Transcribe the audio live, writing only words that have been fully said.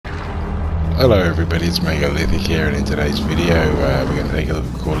Hello everybody, it's megalithic here, and in today's video we're going to take a look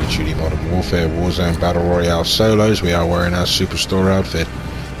at Call of Duty Modern Warfare Warzone Battle Royale solos. We are wearing our Superstore outfit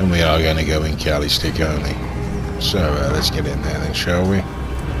and we are going to go in Cali stick only. So let's get in there then, shall we?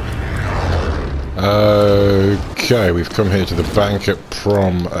 Okay, we've come here to the bank at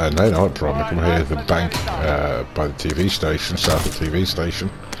Prom, no not at Prom, we've come here to the bank by the TV station, south of the TV station,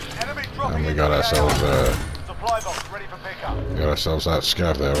 and we got ourselves that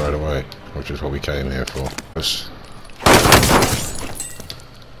scav there right away, which is what we came here for. That's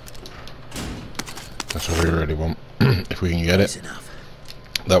what we really want, if we can get it.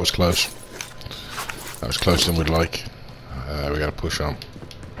 That was close. That was closer than we'd like. We gotta push on.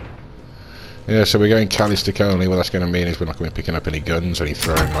 Yeah, so we're going Cali stick only. What that's going to mean is we're not going to be picking up any guns, any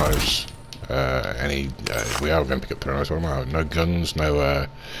throwing knives, we are going to pick up throwing knives. No guns, no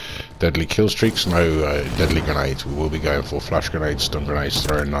deadly kill streaks, no deadly grenades. We will be going for flash grenades, stun grenades,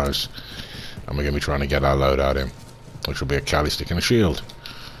 throwing knives, and we're going to be trying to get our loadout in, which will be a Cali stick and a shield.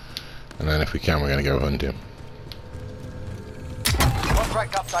 And then if we can, we're going to go hunt him.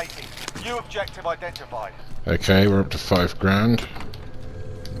 Contract updated. New objective identified. Okay, we're up to 5 grand.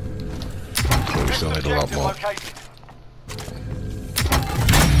 But we still need a lot more.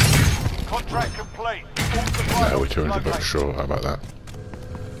 Contract complete. No, we're 200 bucks short. How about that?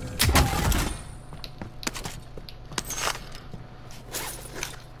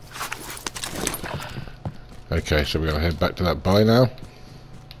 Okay, so we're going to head back to that buy now.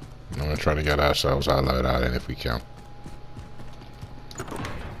 I'm going to try to get ourselves our loadout in if we can.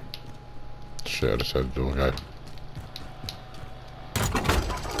 Shit, I just heard the door go.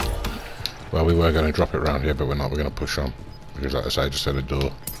 Well, we were going to drop it around here, but we're not. We're going to push on. Because like I say, I just heard a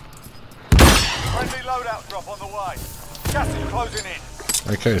door. Friendly loadout drop on the way. Gas is closing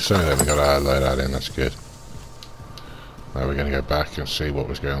in. Okay, so then we got our loadout in. That's good. Now we're going to go back and see what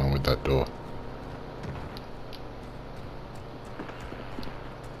was going on with that door.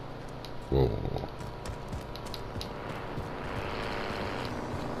 Whoa.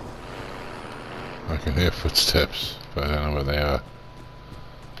 I can hear footsteps, but I don't know where they are.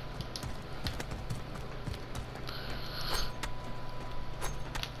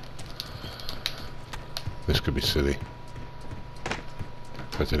 This could be silly,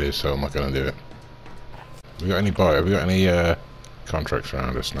 but it is, so I'm not going to do it. Have we got any contracts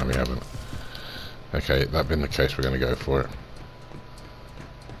around us? No, we haven't. Okay, that being the case, we're going to go for it.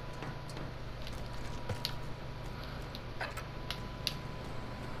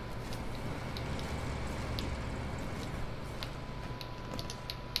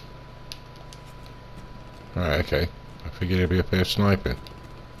 Right, okay. I figured he'd be up here sniping.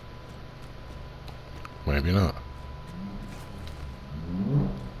 Maybe not.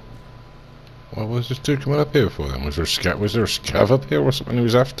 What was this dude coming up here for then? Was there a scav up here or something he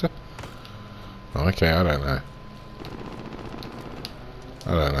was after? Oh, okay, I don't know.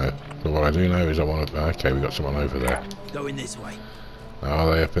 I don't know. But what I do know is I want to... Okay, we got someone over there. Going this way.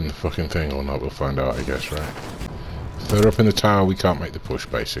 Are they up in the fucking thing or not? We'll find out, I guess, right? If they're up in the tower, we can't make the push,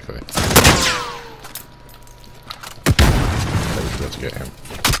 basically. Let's get him.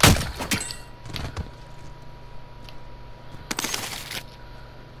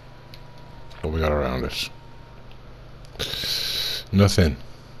 What we got around us? Nothing.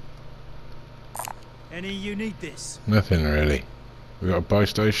 Any you need this? Nothing really. We got a buy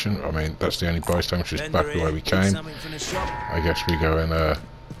station. I mean, that's the only buy station, which is back the way we came. I guess we go in. I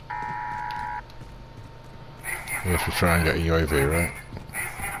guess we try and get a UAV, right?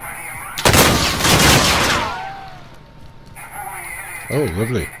 Oh,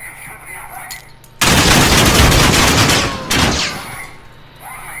 lovely.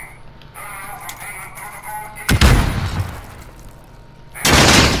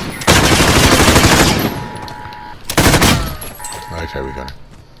 Okay, we got him.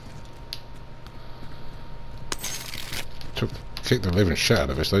 Kicked the living shit out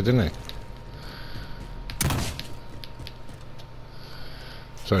of us though, didn't he?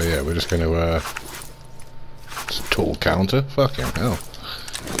 So yeah, we're just going to it's a tall counter? Fucking hell.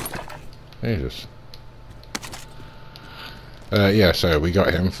 Jesus. Yeah, so we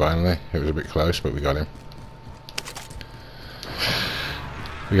got him finally. It was a bit close, but we got him.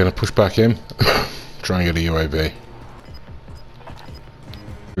 We're going to push back in, try and get a UAV.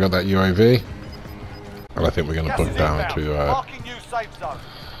 We got that UAV, and I think we're going to bug down to, I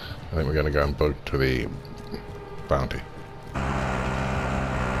think we're going to go and bug to the bounty.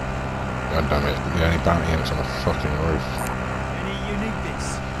 God damn it, the only bounty in it's on the fucking roof. Any you need this?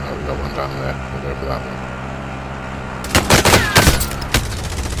 Oh, we got one down there, we'll go for that one.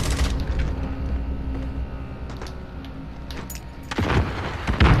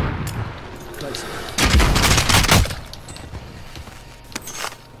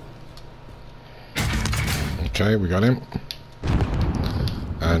 Okay, we got him.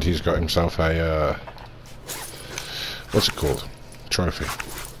 And he's got himself a, what's it called? Trophy.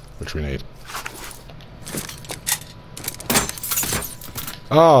 Which we need.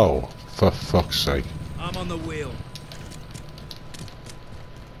 Oh! For fuck's sake. I'm on the wheel.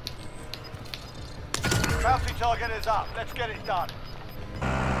 Bounty target is up. Let's get it done.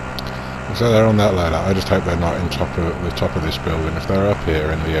 So they're on that ladder. I just hope they're not in the top of this building. If they're up here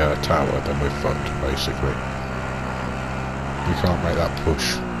in the tower, then we're fucked, basically. We can't make that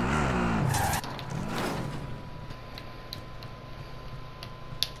push.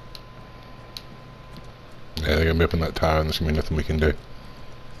 Yeah, they're going to be up in that tower and there's going to be nothing we can do.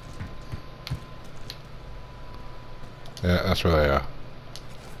 Yeah, that's where they are.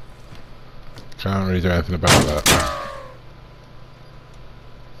 Can't really do anything about that.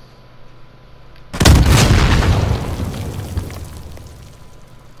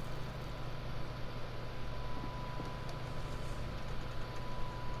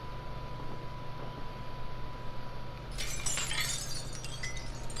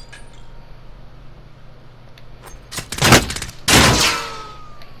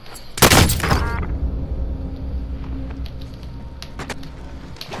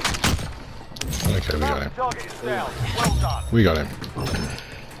 Okay, we got him. Target is down. Well done. We got him.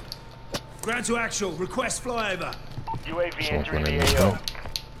 Ground to actual. Request flyover. UAV Someone's entering running the this AO. way.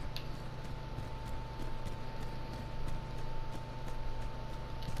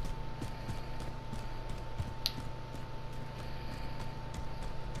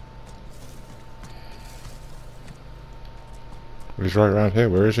 He's right around here.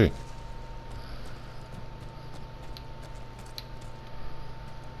 Where is he?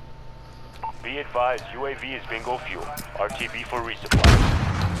 Be advised, UAV is bingo fuel. RTB for resupply.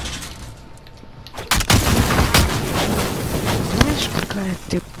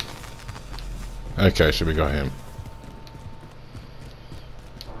 Okay, so we got him.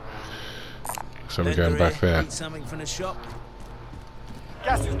 So we're going back there. Eat something from the shop.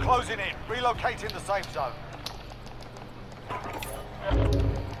 Gas is closing in. Relocating the safe zone.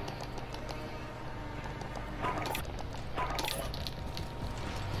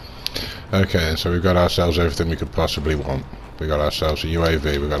 Okay, so we've got ourselves everything we could possibly want. We got ourselves a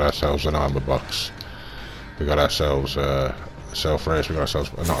UAV, we got ourselves an armor box. We got ourselves a self-race, we got ourselves,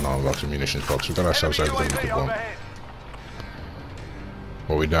 not an armor box, a munitions box. We got ourselves everything we could want.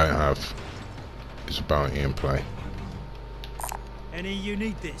 What we don't have is a bounty in play. Any you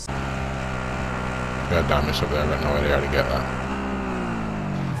need this? God damn, it's up there, I've got no idea how to get that.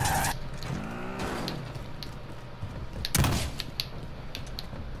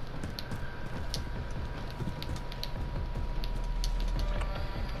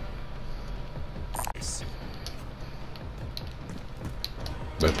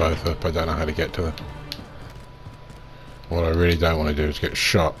 They're both up, I don't know how to get to them. What I really don't want to do is get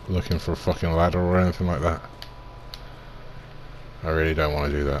shot looking for a fucking ladder or anything like that. I really don't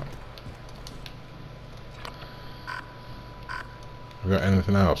want to do that. We got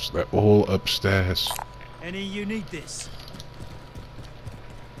anything else? They're all upstairs. Any you need this?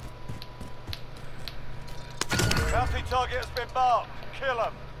 Bounty target has been marked. Kill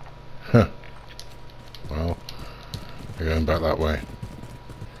him. Huh. Well, we're going back that way.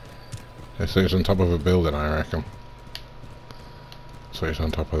 This thing's on top of a building, I reckon. So it's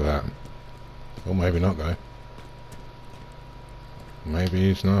on top of that. Or maybe not, though. Maybe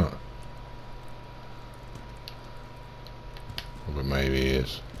he's not. But maybe he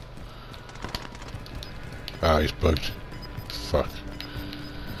is. Ah, he's bugged. Fuck.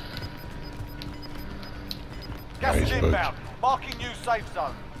 Gas he's is bugged. inbound. Marking new safe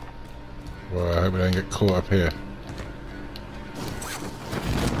zone. Well, I hope we don't get caught up here.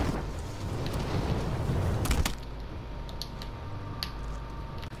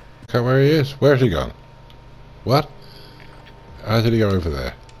 Look at where he is. Where's he gone? What? How did he go over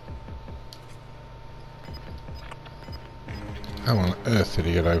there? How on earth did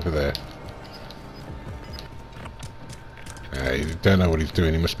he get over there? You don't know what he's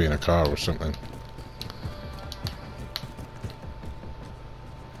doing. He must be in a car or something.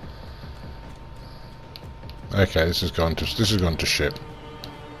 Okay, this has gone to shit.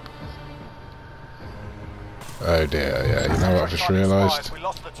 Oh dear, yeah, you know what I've just realised? We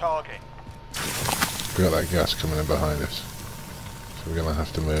lost the target. We got that gas coming in behind us. So we're gonna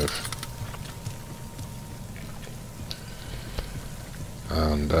have to move.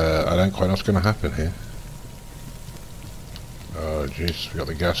 And I don't quite know what's gonna happen here. Oh jeez, we got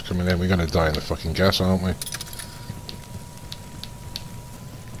the gas coming in. We're gonna die in the fucking gas, aren't we?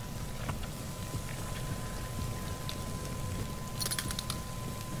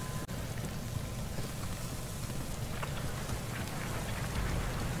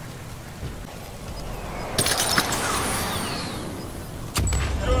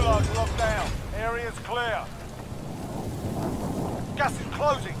 zone's locked down. Area's clear. Gas is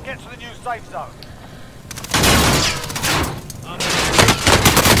closing. Get to the new safe zone.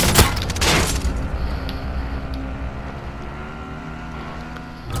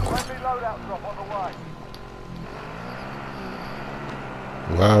 Friendly loadout drop on the way.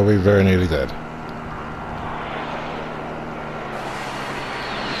 Wow, we're very nearly dead.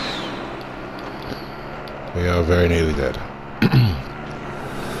 We are very nearly dead.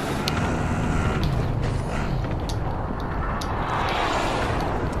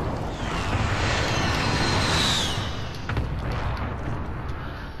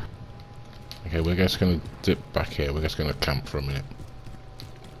 Okay, we're just going to dip back here. We're just going to camp for a minute.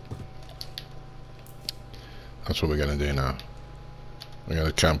 That's what we're going to do now. We're going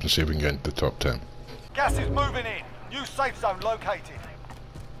to camp and see if we can get into the top 10. Gas is moving in. New safe zone located.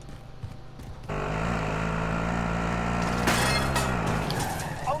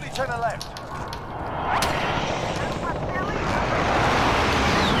 Only 10 are left.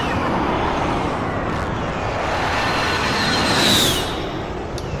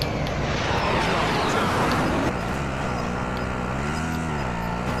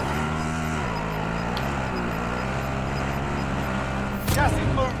 Gas is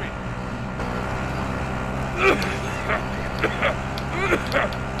moving.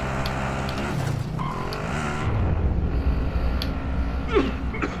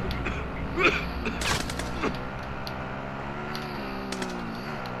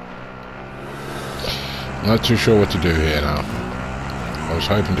 Not too sure what to do here now. I was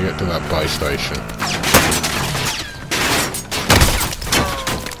hoping to get to that buy station.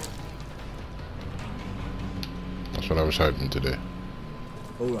 That's what I was hoping to do.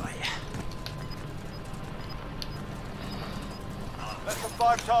 All right. Less than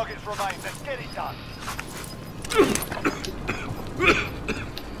 5 targets remain. Let's get it done.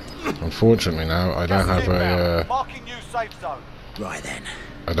 Unfortunately now, I don't have a, marking new safe zone. Right then.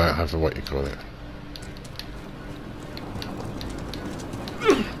 I don't have a, what you call it.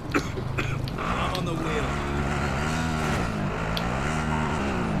 I'm on the wheel.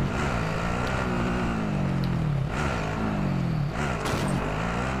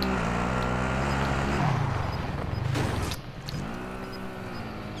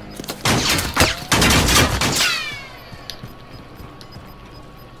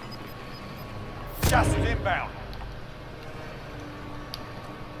 Gas is inbound.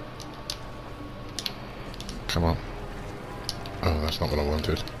 Come on. Oh, that's not what I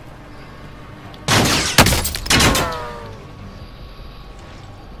wanted.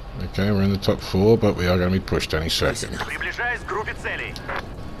 Okay, we're in the top 4, but we are going to be pushed any second. Приближаясь к группе целей.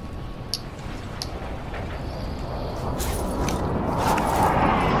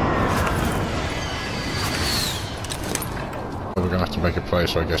 We're going to have to make a play,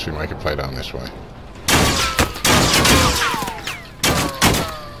 so I guess we make a play down this way.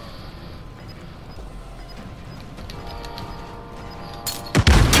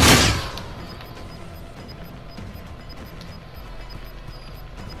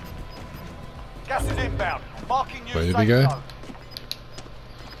 Gas is inbound. Marking new Where did safe we go? zone.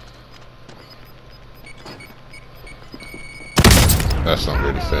 That's not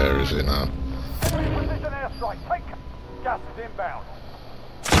really fair, is it now? Precision airstrike. Take gas is inbound.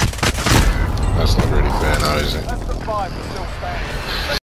 That's not really fair now, is it? Less than 5 are still standing.